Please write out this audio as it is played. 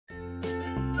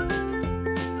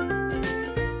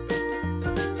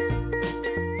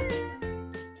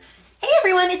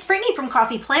everyone, it's Brittany from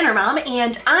Coffee Planner Mom,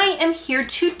 and I am here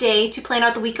today to plan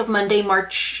out the week of Monday, April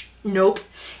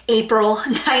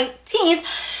 19th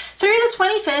through the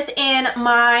 25th in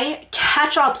my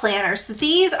catch-all planner. So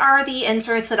these are the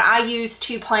inserts that I use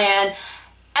to plan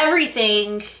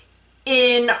everything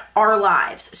in our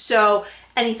lives. So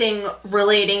anything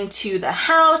relating to the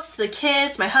house, the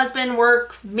kids, my husband,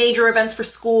 work, major events for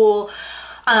school,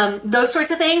 those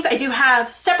sorts of things. I do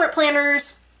have separate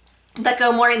planners that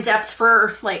go more in depth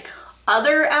for like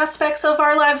other aspects of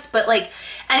our lives, but like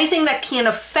anything that can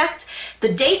affect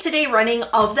the day-to-day running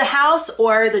of the house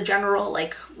or the general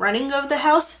like running of the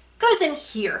house goes in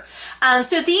here.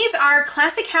 So these are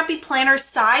classic Happy Planner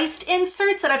sized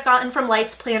inserts that I've gotten from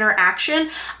Lights Planner Action.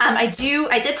 I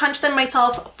did punch them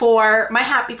myself for my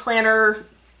Happy Planner,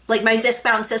 like my disc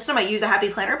bound system. I use a Happy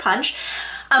Planner punch.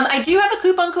 I do have a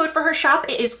coupon code for her shop.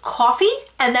 It is coffee,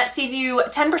 and that saves you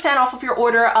 10% off of your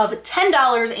order of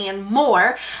 $10 and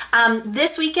more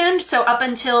this weekend. So up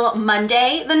until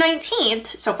Monday the 19th,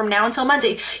 so from now until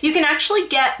Monday, you can actually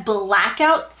get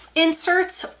blackout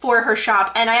inserts for her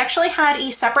shop. And I actually had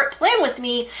a separate plan with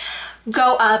me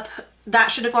go up,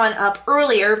 that should have gone up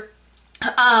earlier,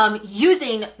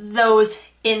 using those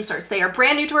inserts. They are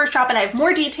brand new to her shop, and I have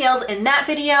more details in that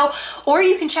video, or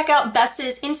you can check out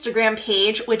Bess's Instagram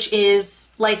page, which is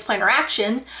Lights Planner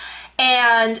Action,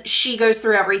 and she goes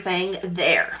through everything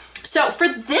there. So for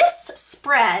this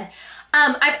spread,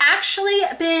 I've actually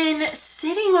been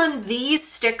sitting on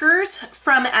these stickers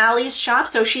from Allie's shop.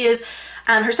 So she is,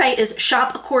 her site is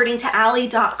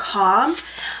shopaccordingtoallie.com.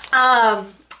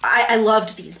 I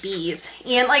loved these bees,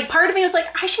 and like part of me was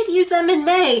like, I should use them in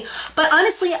May, but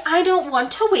honestly I don't want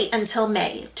to wait until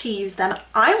May to use them.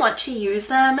 I want to use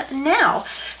them now.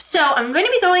 So I'm going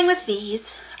to be going with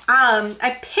these.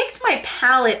 I picked my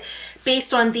palette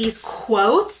based on these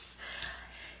quotes,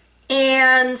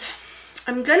 and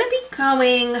I'm going to be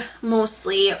going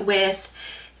mostly with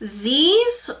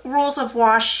these rolls of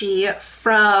washi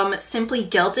from Simply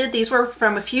Gilded. These were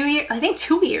from a few years, I think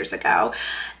 2 years ago.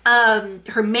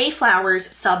 Her Mayflowers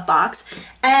sub box.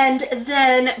 And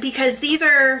then because these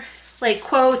are like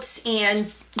quotes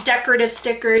and decorative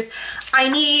stickers, I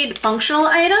need functional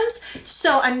items.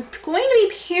 So I'm going to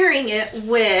be pairing it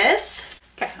with,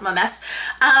 okay, I'm a mess.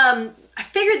 I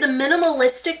figured the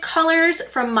minimalistic colors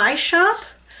from my shop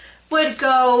would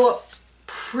go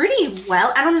pretty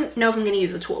well. I don't know if I'm going to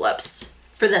use the tulips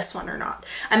for this one or not.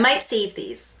 I might save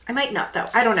these. I might not though.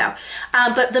 I don't know.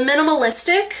 But the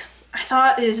minimalistic, I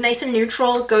thought it was nice and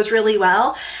neutral, goes really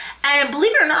well. And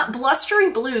believe it or not, Blustery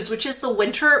Blues, which is the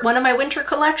winter, one of my winter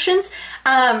collections,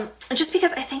 just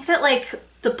because I think that like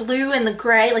the blue and the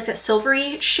gray, like that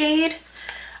silvery shade,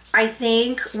 I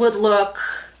think would look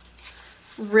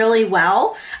really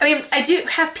well. I mean, I do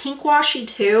have pink washi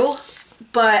too,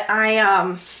 but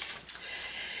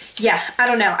yeah, I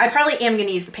don't know. I probably am going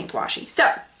to use the pink washi.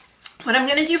 So what I'm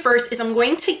going to do first is I'm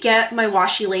going to get my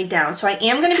washi laid down. So I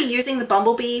am going to be using the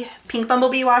pink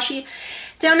bumblebee washi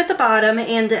down at the bottom,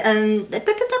 and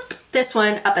this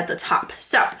one up at the top.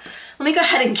 So let me go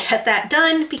ahead and get that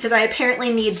done, because I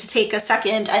apparently need to take a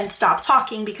second and stop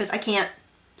talking because I can't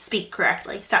speak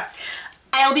correctly. So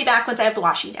I'll be back once I have the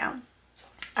washi down.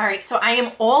 All right, so I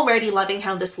am already loving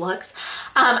how this looks.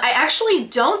 I actually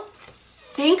don't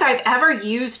think I've ever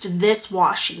used this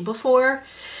washi before,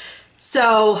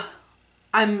 so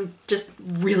I'm just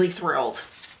really thrilled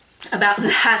about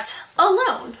that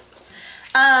alone.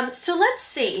 So let's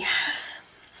see.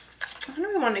 How do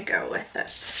I want to go with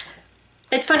this?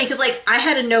 It's funny because like I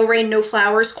had a no rain, no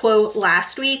flowers quote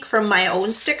last week from my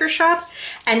own sticker shop,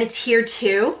 and it's here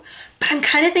too. But I'm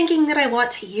kind of thinking that I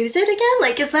want to use it again.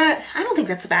 Like, is that, I don't think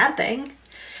that's a bad thing.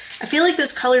 I feel like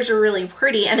those colors are really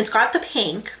pretty, and it's got the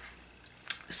pink.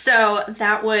 So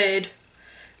that would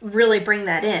really bring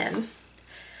that in.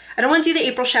 I don't want to do the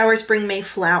April showers, bring May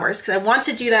flowers, because I want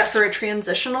to do that for a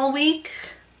transitional week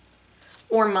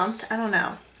or month. I don't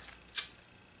know.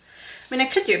 I mean, I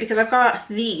could do it because I've got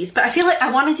these, but I feel like I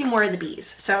want to do more of the bees.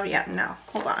 So yeah, no,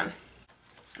 hold on.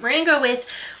 We're going to go with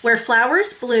Where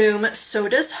Flowers Bloom, So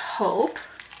Does Hope.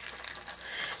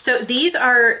 So these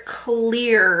are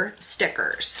clear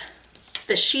stickers.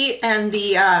 The sheet and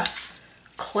the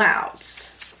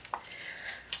clouds.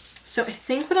 So I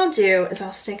think what I'll do is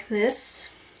I'll stick this.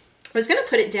 I was going to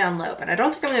put it down low, but I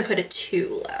don't think I'm going to put it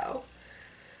too low.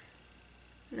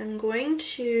 And I'm going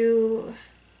to,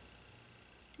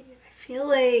 I feel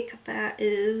like that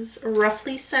is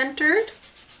roughly centered.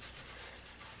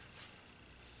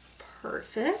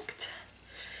 Perfect.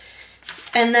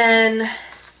 And then,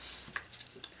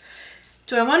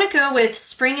 do I want to go with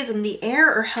Spring is in the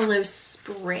Air or Hello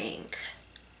Spring?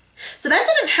 So that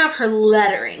didn't have her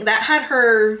lettering. That had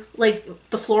her, like,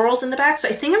 the florals in the back. So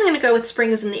I think I'm going to go with Spring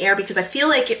is in the Air because I feel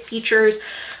like it features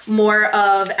more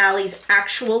of Allie's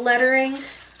actual lettering.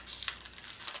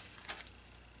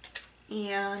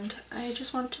 And I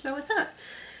just wanted to go with that.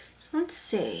 So let's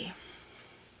see.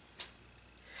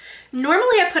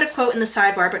 Normally I put a quote in the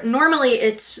sidebar, but normally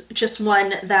it's just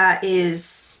one that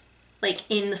is like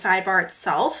in the sidebar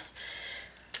itself.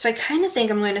 So I kind of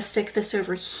think I'm going to stick this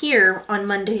over here on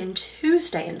Monday and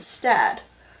Tuesday instead.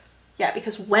 Yeah,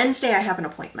 because Wednesday I have an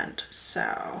appointment.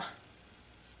 So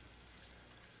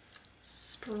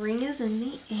Spring is in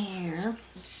the Air.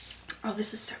 Oh,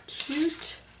 this is so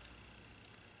cute.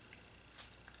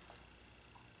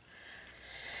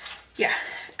 Yeah,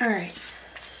 all right.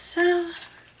 So,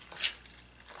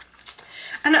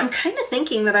 and I'm kind of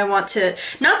thinking that I want to,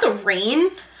 not the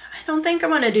rain. I don't think I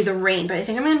want to do the rain, but I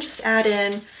think I'm going to just add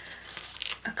in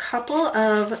a couple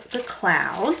of the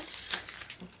clouds.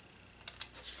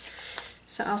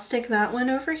 So I'll stick that one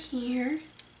over here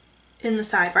in the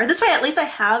sidebar. This way at least I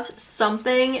have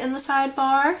something in the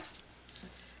sidebar.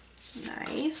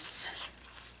 Nice.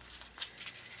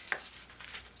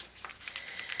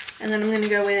 And then I'm going to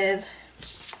go with,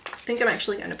 I think I'm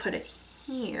actually going to put it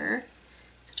here.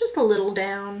 So just a little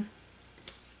down.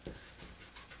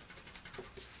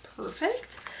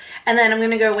 Perfect. And then I'm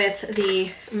going to go with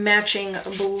the matching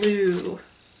blue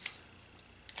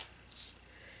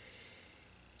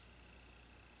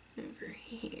over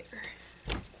here.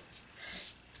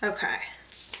 Okay.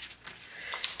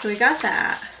 So we got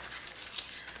that.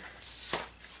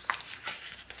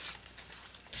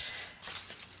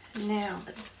 Now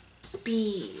the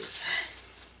bees.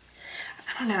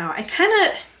 I don't know.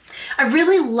 I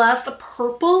really love the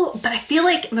purple, but I feel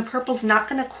like the purple's not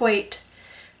gonna quite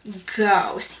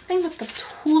go. Same thing with the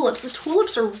tulips. The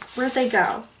tulips are, where'd they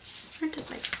go? Where did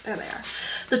they go? There they are.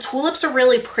 The tulips are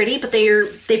really pretty, but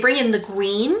they bring in the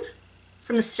green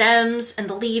from the stems and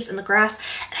the leaves and the grass,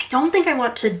 and I don't think I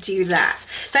want to do that.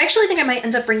 So I actually think I might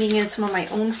end up bringing in some of my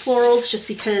own florals just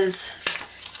because,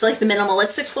 like the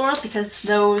minimalistic florals, because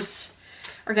those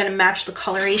are going to match the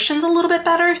colorations a little bit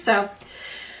better. So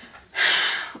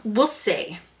we'll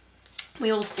see.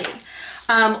 We will see.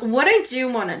 What I do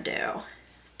want to do,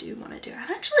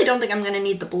 I actually don't think I'm going to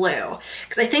need the blue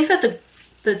because I think that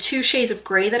the two shades of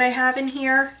gray that I have in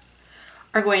here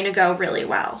are going to go really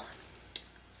well.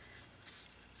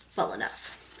 Well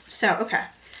enough. So, okay.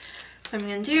 What I'm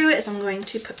going to do is I'm going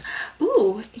to put,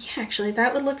 ooh, yeah, actually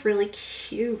that would look really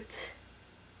cute.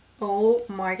 Oh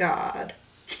my God.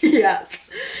 Yes.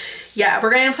 Yeah,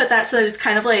 we're going to put that so that it's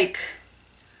kind of like,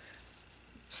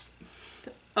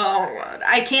 oh,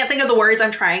 I can't think of the words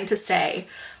I'm trying to say,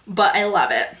 but I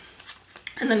love it.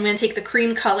 And then I'm going to take the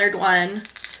cream colored one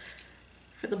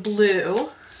for the blue.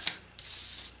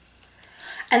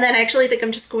 And then I actually think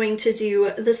I'm just going to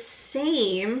do the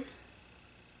same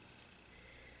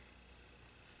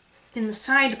in the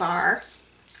sidebar.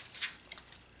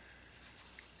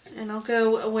 And I'll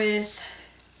go with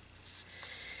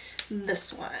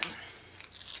this one.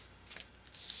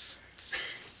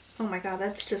 Oh my God,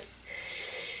 that's just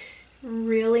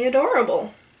really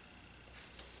adorable.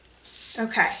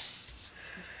 Okay.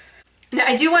 Now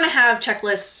I do want to have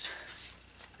checklists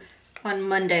on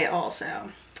Monday also.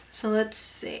 So let's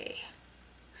see.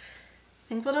 I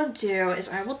think what I'll do is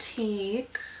I will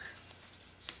take,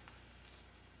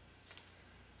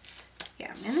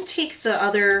 yeah, I'm going to take the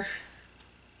other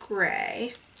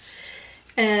gray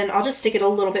and I'll just stick it a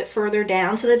little bit further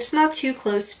down so that it's not too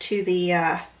close to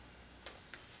the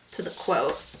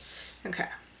quote. Okay,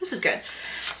 this is good.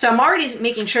 So I'm already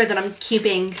making sure that I'm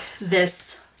keeping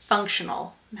this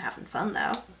functional. I'm having fun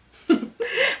though.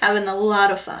 Having a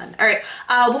lot of fun. All right,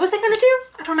 what was I gonna do?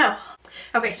 I don't know.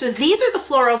 Okay, so these are the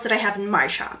florals that I have in my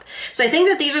shop. So I think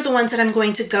that these are the ones that I'm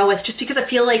going to go with just because I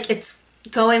feel like it's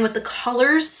going with the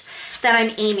colors that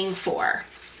I'm aiming for.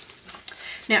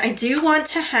 Now I do want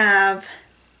to have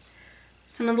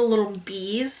some of the little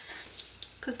bees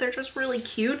because they're just really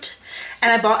cute.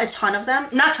 And I bought a ton of them.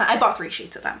 Not ton, I bought 3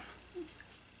 sheets of them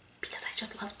because I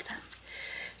just loved them.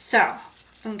 So,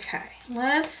 okay,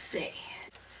 let's see.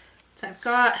 So I've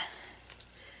got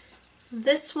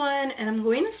this one and I'm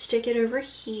going to stick it over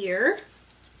here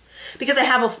because I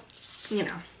have a, you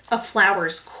know, a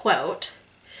flowers quote.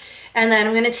 And then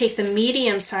I'm going to take the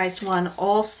medium-sized one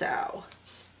also.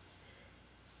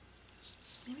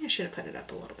 Maybe I should have put it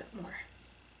up a little bit more.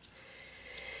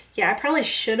 Yeah, I probably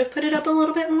should have put it up a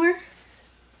little bit more.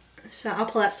 So I'll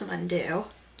pull out some undo.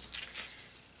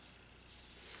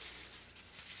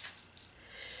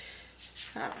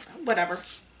 I don't know, whatever.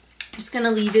 I'm just going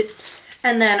to leave it.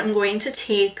 And then I'm going to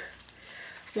take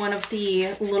one of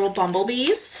the little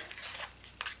bumblebees.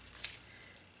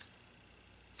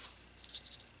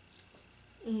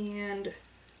 And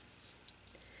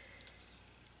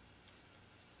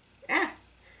there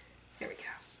we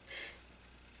go.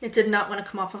 It did not want to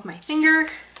come off of my finger.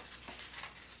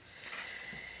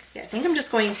 Yeah, I think I'm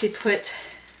just going to put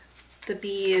the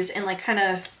bees and like kind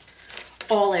of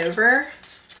all over.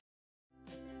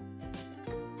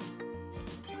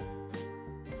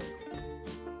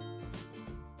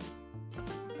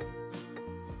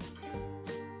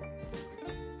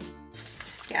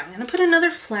 Yeah, I'm gonna put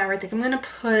another flower. I think I'm gonna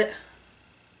put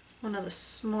one of the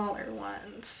smaller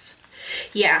ones.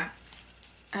 Yeah,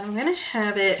 and I'm gonna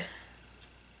have it,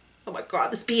 oh my god,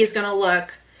 this bee is gonna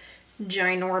look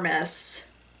ginormous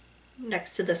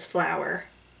next to this flower.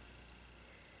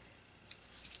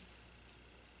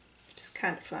 Which is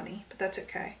kind of funny, but that's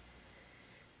okay.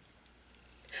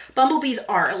 Bumblebees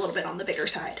are a little bit on the bigger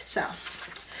side, so. All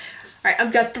right,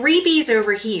 I've got 3 bees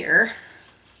over here.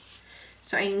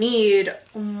 So I need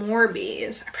more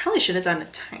bees. I probably should have done a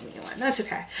tiny one. That's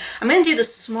okay. I'm gonna do the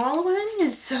small one.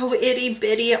 It's so itty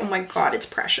bitty. Oh my god, it's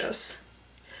precious.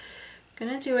 I'm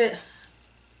gonna do it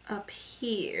up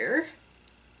here.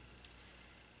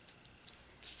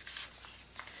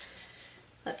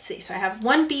 Let's see, so I have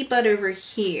 1 bee bud over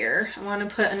here. I wanna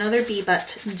put another bee bud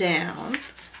down.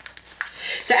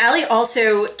 So Allie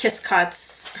also kiss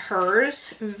cuts hers,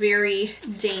 very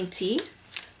dainty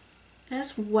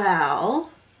as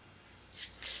well.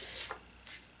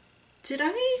 Did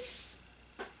I?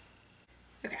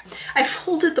 Okay, I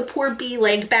folded the poor bee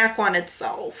leg back on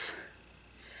itself.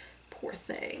 Poor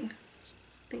thing.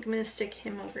 I think I'm gonna stick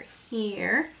him over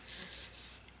here.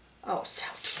 Oh, so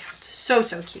cute. So,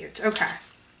 so cute. Okay.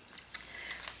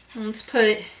 Let's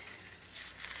put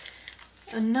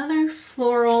another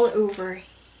floral over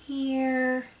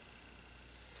here.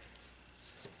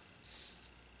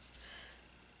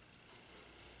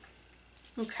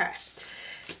 Okay,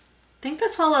 I think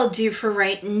that's all I'll do for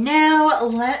right now.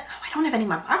 Oh, I don't have any of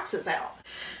my boxes out.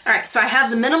 All right, so I have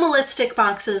the Minimalistic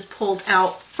boxes pulled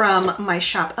out from my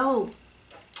shop. Oh,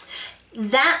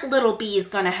 that little bee is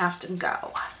gonna have to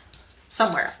go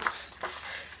somewhere else.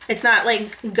 It's not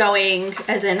like going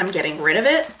as in I'm getting rid of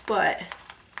it, but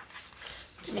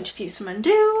let me just use some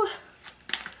undo.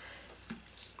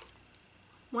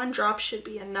 1 drop should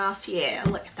be enough. Yeah,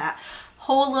 look at that.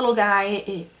 Whole little guy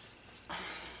is,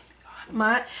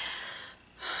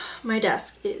 my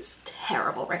desk is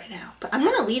terrible right now, but I'm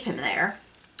gonna leave him there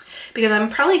because I'm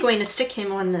probably going to stick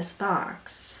him on this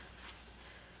box.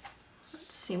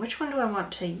 Let's see, which one do I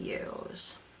want to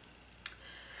use?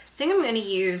 I think I'm gonna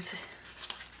use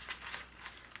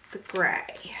the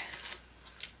gray,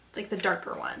 like the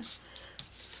darker one.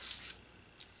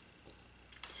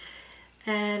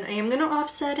 And I am gonna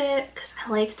offset it because I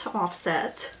like to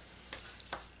offset.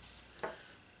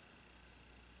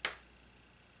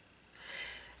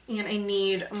 And I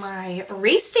need my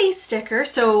race day sticker.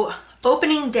 So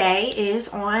opening day is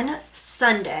on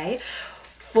Sunday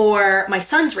for my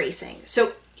son's racing.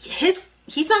 So he's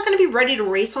not going to be ready to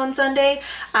race on Sunday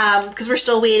because we're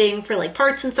still waiting for like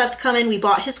parts and stuff to come in. We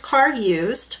bought his car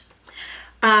used.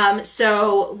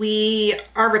 So we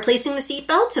are replacing the seat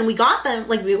belts and we got them,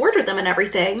 like we ordered them and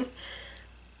everything.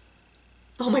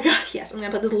 Oh my god, yes, I'm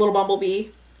gonna put this little bumblebee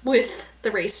with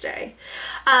the race day.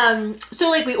 So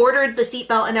like we ordered the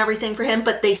seatbelt and everything for him,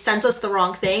 but they sent us the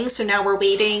wrong thing. So now we're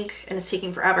waiting and it's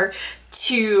taking forever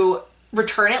to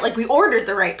return it. Like we ordered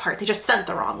the right part, they just sent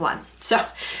the wrong one. So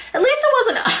at least it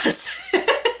wasn't us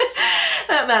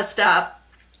that messed up.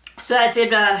 So that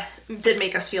did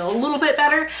make us feel a little bit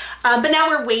better. But now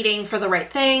we're waiting for the right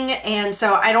thing. And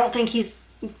so I don't think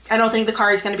the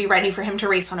car is going to be ready for him to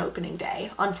race on opening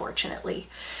day, unfortunately.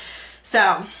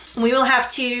 So we will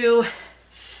have to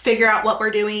figure out what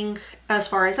we're doing as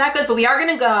far as that goes, but we are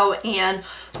going to go and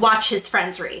watch his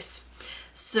friends race.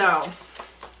 So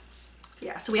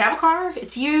yeah, so we have a car,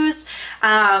 it's used.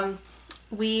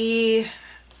 We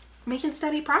making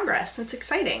steady progress. It's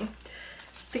exciting.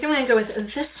 I think I'm going to go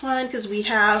with this one because we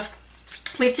have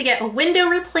to get a window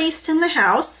replaced in the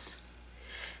house.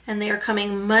 And they are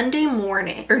coming Monday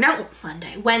morning, or not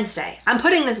Monday, Wednesday. I'm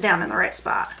putting this down in the right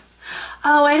spot.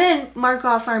 Oh, I didn't mark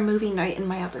off our movie night in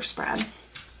my other spread,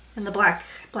 in the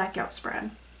blackout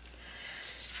spread.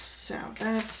 So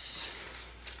that's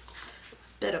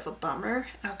a bit of a bummer.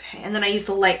 Okay, and then I use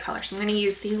the light color. So I'm going to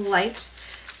use the light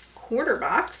quarter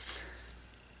box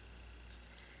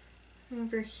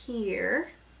over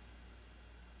here.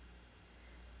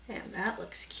 And that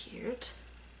looks cute.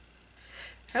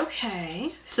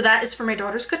 Okay, so that is for my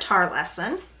daughter's guitar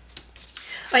lesson.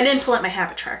 I didn't pull out my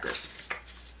habit trackers.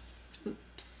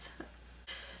 Oops.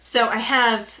 So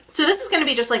so this is going to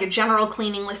be just like a general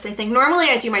cleaning list, I think. Normally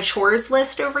I do my chores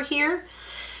list over here.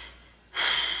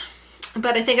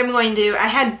 But I think I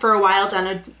had for a while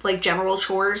done like general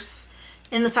chores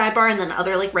in the sidebar and then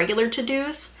other like regular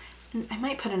to-dos. And I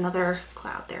might put another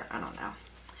cloud there. I don't know.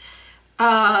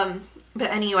 But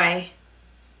anyway,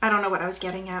 I don't know what I was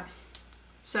getting at.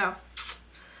 So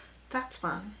that's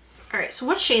fun. All right, so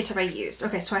what shades have I used?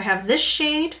 Okay, so I have this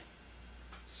shade,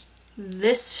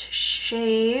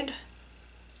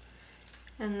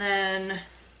 and then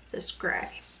this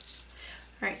gray.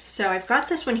 All right, so I've got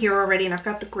this one here already and I've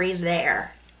got the gray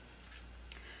there.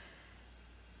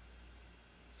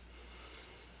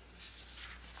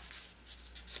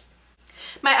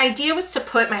 My idea was to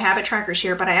put my habit trackers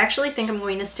here, but I actually think I'm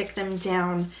going to stick them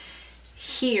down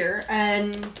here,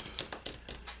 and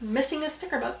I'm missing a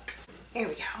sticker book. There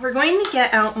we go. We're going to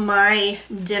get out my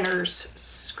dinners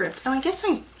script. Oh, I guess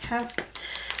I have,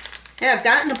 yeah, I've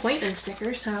got an appointment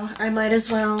sticker, so I might as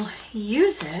well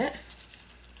use it.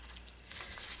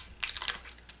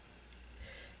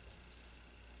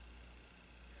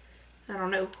 I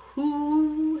don't know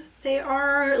who they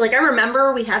are. Like, I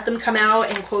remember we had them come out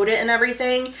and quote it and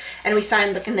everything, and we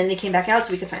signed and then they came back out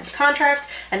so we could sign the contract,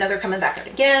 and now they're coming back out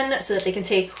again so that they can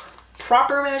take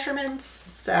proper measurements.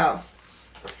 So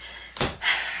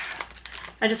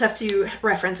I just have to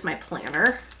reference my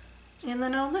planner and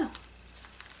then I'll know.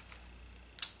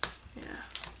 Yeah.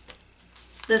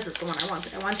 This is the one I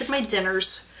wanted. I wanted my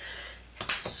dinners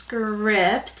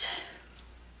script.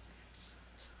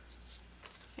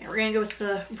 Yeah, we're gonna go with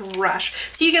the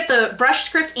brush. So you get the brush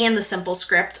script and the simple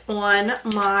script on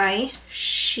my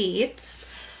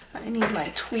sheets. I need my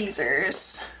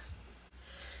tweezers.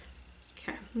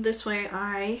 Okay, this way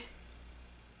I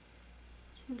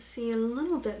can see a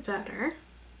little bit better.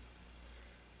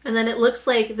 And then it looks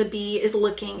like the bee is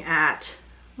looking at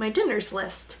my dinners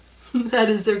list. That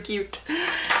is so cute.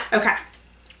 Okay,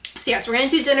 so yeah, so we're gonna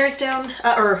do dinners down,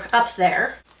 or up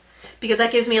there, because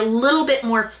that gives me a little bit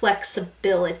more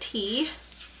flexibility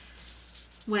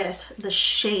with the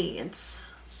shades.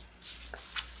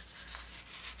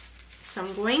 So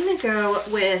I'm going to go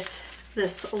with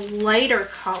this lighter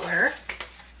color.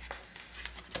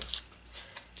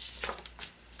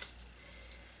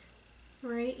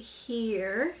 Right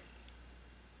here.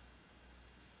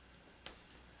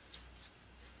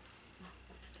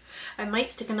 I might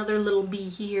stick another little bee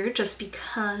here just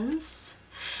because.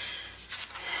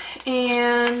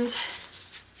 And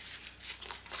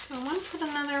I want to put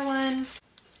another one.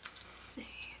 Let's see.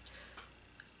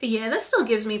 Yeah, that still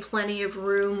gives me plenty of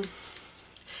room.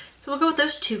 So we'll go with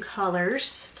those two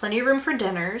colors. Plenty of room for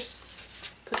dinners.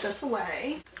 Put this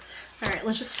away. All right,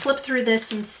 let's just flip through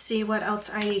this and see what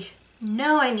else I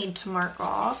know I need to mark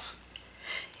off.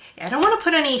 Yeah, I don't want to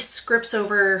put any scripts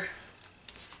over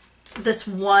this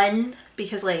one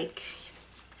because, like,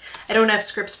 I don't have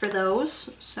scripts for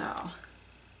those, so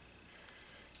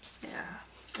yeah.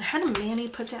 I had a mani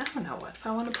put down. I don't know if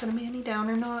I want to put a mani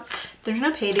down or not. There's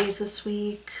no paydays this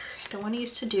week. I don't want to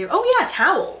use to do. Oh yeah,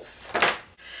 towels.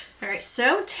 All right,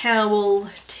 so Towel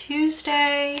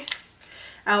Tuesday.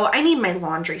 Oh, I need my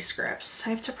laundry scripts.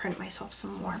 I have to print myself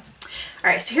some more. All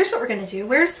right, so here's what we're gonna do.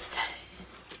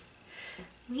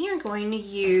 We are going to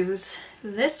use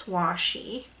this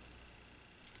washi.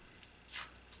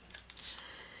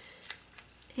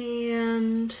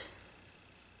 And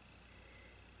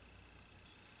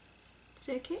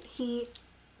stick it here.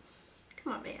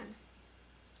 Come on, man.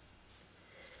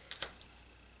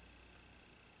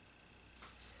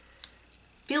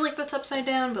 Feel like that's upside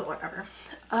down, but whatever.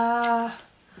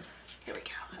 Here we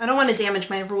go. I don't want to damage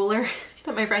my ruler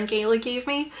that my friend Kayla gave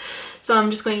me, so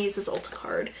I'm just going to use this Ulta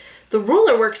card. The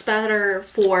ruler works better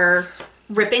for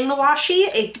ripping the washi.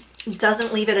 It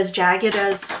doesn't leave it as jagged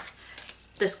as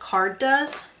this card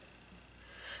does,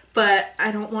 but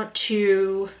I don't want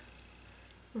to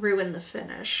ruin the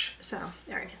finish. So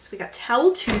there it is. We got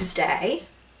Towel Tuesday.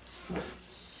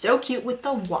 So cute with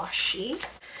the washi.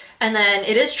 And then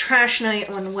it is trash night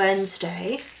on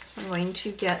Wednesday. So I'm going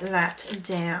to get that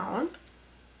down.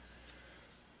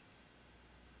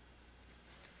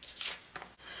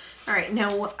 All right, now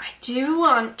I do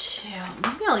want to,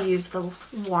 maybe I'll use the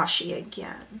washi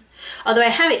again. Although I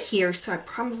have it here, so I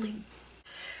probably,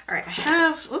 all right, I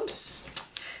have, oops,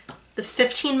 the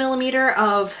 15 millimeter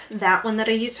of that one that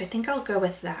I use. So I think I'll go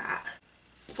with that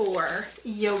for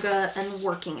yoga and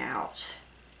working out.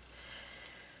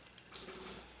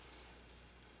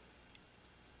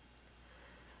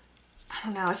 I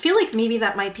don't know, I feel like maybe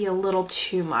that might be a little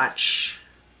too much.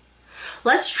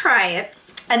 Let's try it.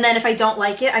 And then if I don't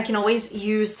like it, I can always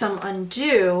use some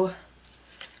undo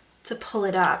to pull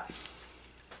it up.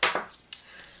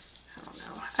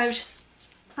 I was just,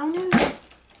 oh no.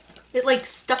 It like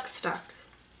stuck.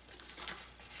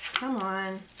 Come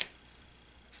on.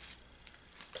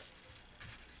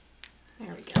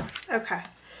 There we go. Okay.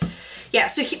 Yeah,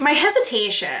 so my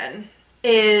hesitation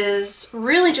is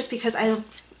really just because I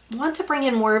want to bring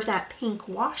in more of that pink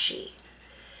washi.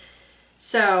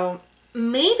 So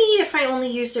maybe if I only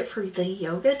used it for the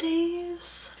yoga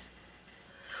days,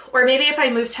 or maybe if I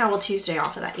move Towel Tuesday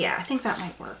off of that. Yeah, I think that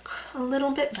might work a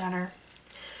little bit better.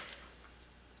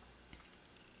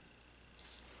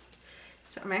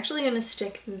 So I'm actually going to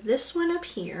stick this one up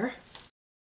here.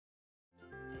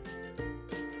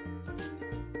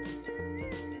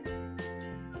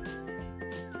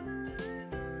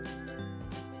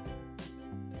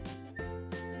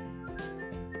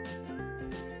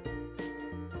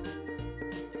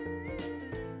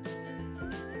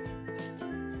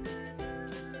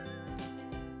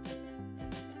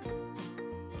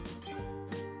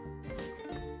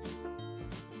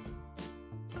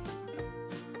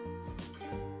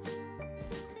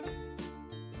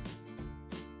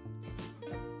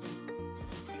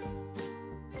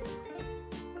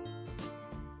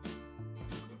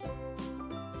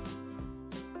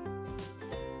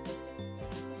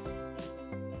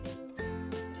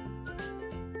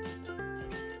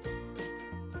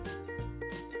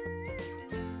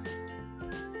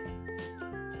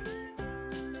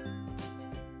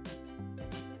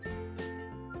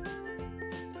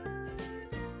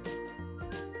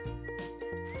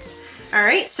 All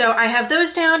right, so I have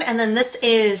those down, and then this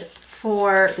is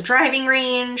for the driving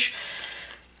range.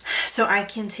 So I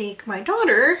can take my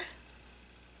daughter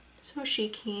so she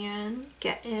can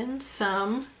get in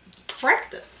some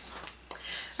practice.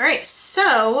 All right,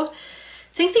 so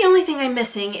I think the only thing I'm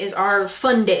missing is our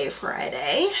fun day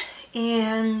Friday.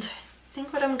 And I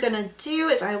think what I'm gonna do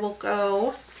is I will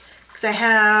go, because I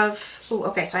have, oh,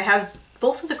 okay, so I have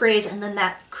both of the grays and then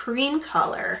that cream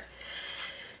color.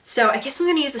 So I guess I'm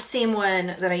going to use the same one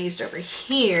that I used over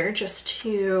here just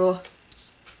to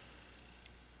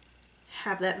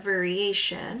have that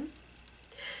variation.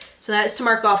 So that is to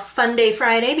mark off Fun Day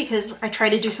Friday, because I try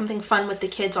to do something fun with the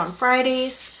kids on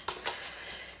Fridays.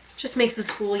 Just makes the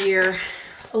school year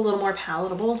a little more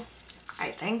palatable,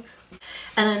 I think.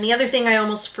 And then the other thing I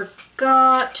almost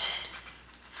forgot,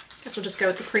 I guess we'll just go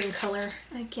with the cream color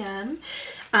again,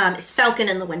 is Falcon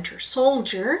and the Winter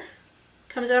Soldier.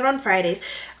 Comes out on Fridays.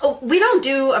 Oh, we don't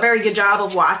do a very good job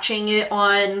of watching it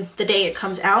on the day it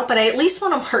comes out, but I at least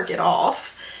want to mark it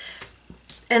off.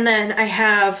 And then I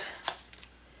have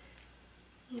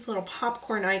these little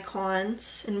popcorn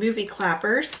icons and movie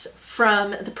clappers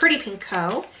from the Pretty Pink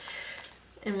Co.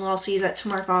 And we'll also use that to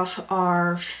mark off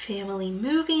our family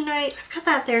movie nights. I've got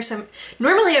that there. So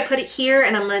normally I put it here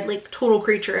and I'm a like total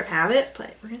creature of habit,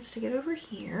 but we're gonna stick it over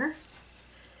here.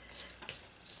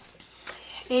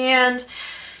 And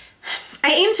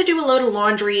I aim to do a load of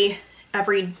laundry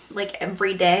every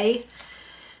day.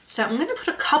 So I'm gonna put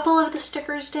a couple of the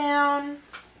stickers down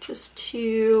just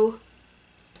to,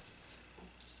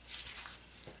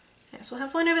 yeah, so we'll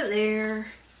have one over there.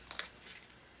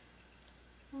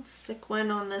 I'll stick one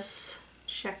on this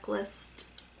checklist.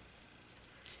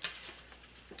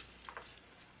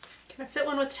 Can I fit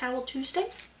one with Towel Tuesday?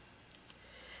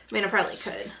 I mean, I probably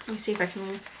could. Let me see if I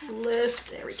can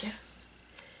lift. There we go.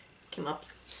 Came up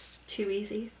just too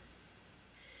easy.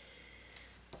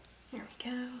 There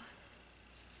we go.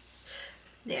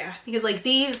 Yeah, because like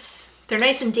these, they're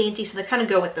nice and dainty, so they kind of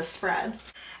go with the spread.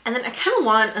 And then I kind of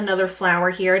want another flower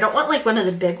here. I don't want like one of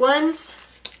the big ones.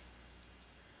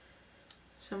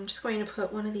 So I'm just going to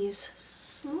put one of these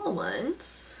small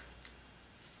ones.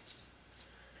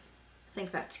 I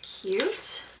think that's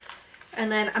cute.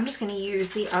 And then I'm just going to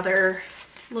use the other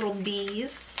little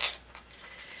bees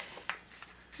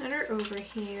that are over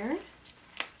here.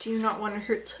 Do not want to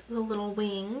hurt the little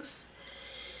wings.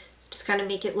 Just kind of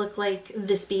make it look like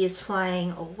this bee is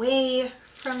flying away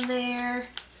from there.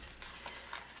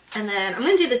 And then I'm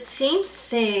going to do the same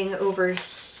thing over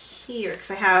here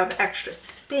because I have extra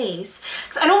space.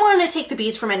 Because I don't want to take the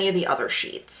bees from any of the other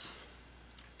sheets.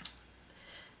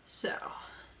 So,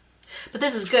 but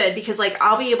this is good because like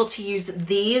I'll be able to use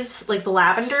these, like the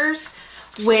lavenders,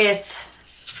 with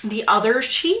the other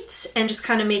sheets and just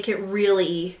kind of make it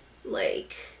really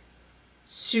like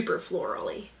super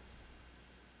florally.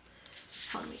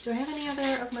 Hold on, wait, do I have any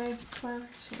other of my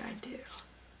flowers? Yeah, I do.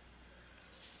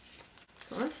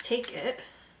 So let's take it,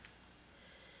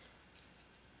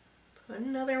 put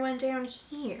another one down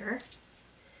here,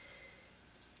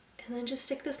 and then just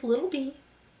stick this little bee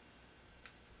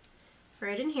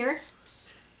right in here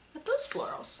with those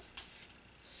florals.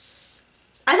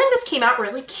 I think this came out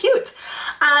really cute.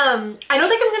 I don't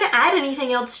think I'm going to add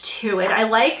anything else to it. I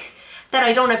like that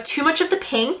I don't have too much of the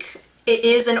pink. It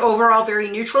is an overall very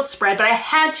neutral spread, but I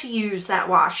had to use that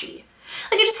washi.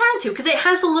 Like I just had to because it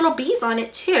has the little bees on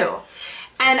it too.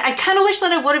 And I kind of wish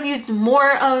that I would have used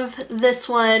more of this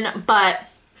one, but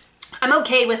I'm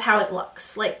okay with how it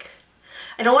looks. Like,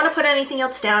 I don't want to put anything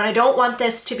else down. I don't want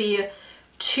this to be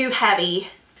too heavy.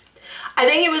 I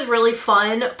think it was really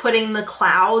fun putting the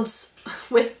clouds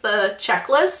with the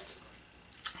checklist.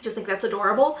 I just think that's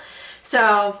adorable.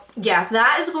 So yeah,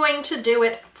 that is going to do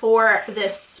it for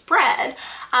this spread.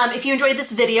 If you enjoyed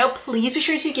this video, please be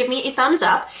sure to give me a thumbs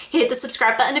up. Hit the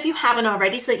subscribe button if you haven't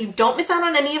already so that you don't miss out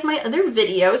on any of my other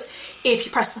videos. If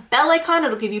you press the bell icon,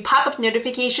 it'll give you pop-up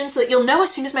notifications so that you'll know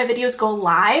as soon as my videos go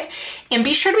live. And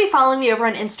be sure to be following me over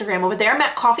on Instagram. Over there, I'm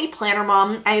at Coffee Planner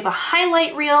Mom. I have a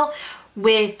highlight reel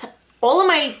with all of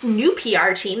my new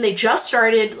PR team. They just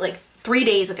started like 3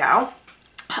 days ago.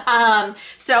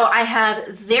 So I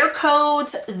have their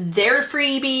codes, their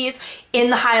freebies in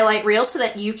the highlight reel so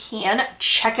that you can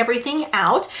check everything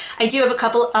out. I do have a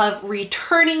couple of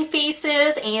returning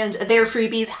faces and their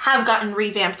freebies have gotten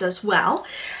revamped as well.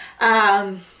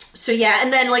 So yeah,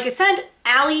 and then like I said,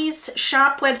 Allie's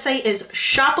shop website is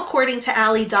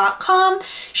shopaccordingtoallie.com.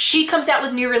 She comes out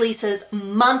with new releases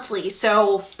monthly.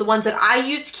 So the ones that I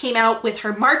used came out with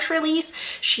her March release.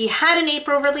 She had an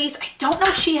April release. I don't know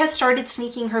if she has started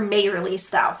sneaking her May release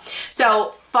though.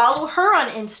 So follow her on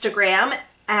Instagram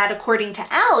at According to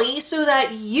Allie so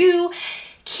that you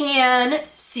can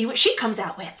see what she comes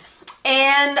out with.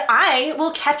 And I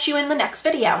will catch you in the next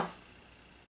video.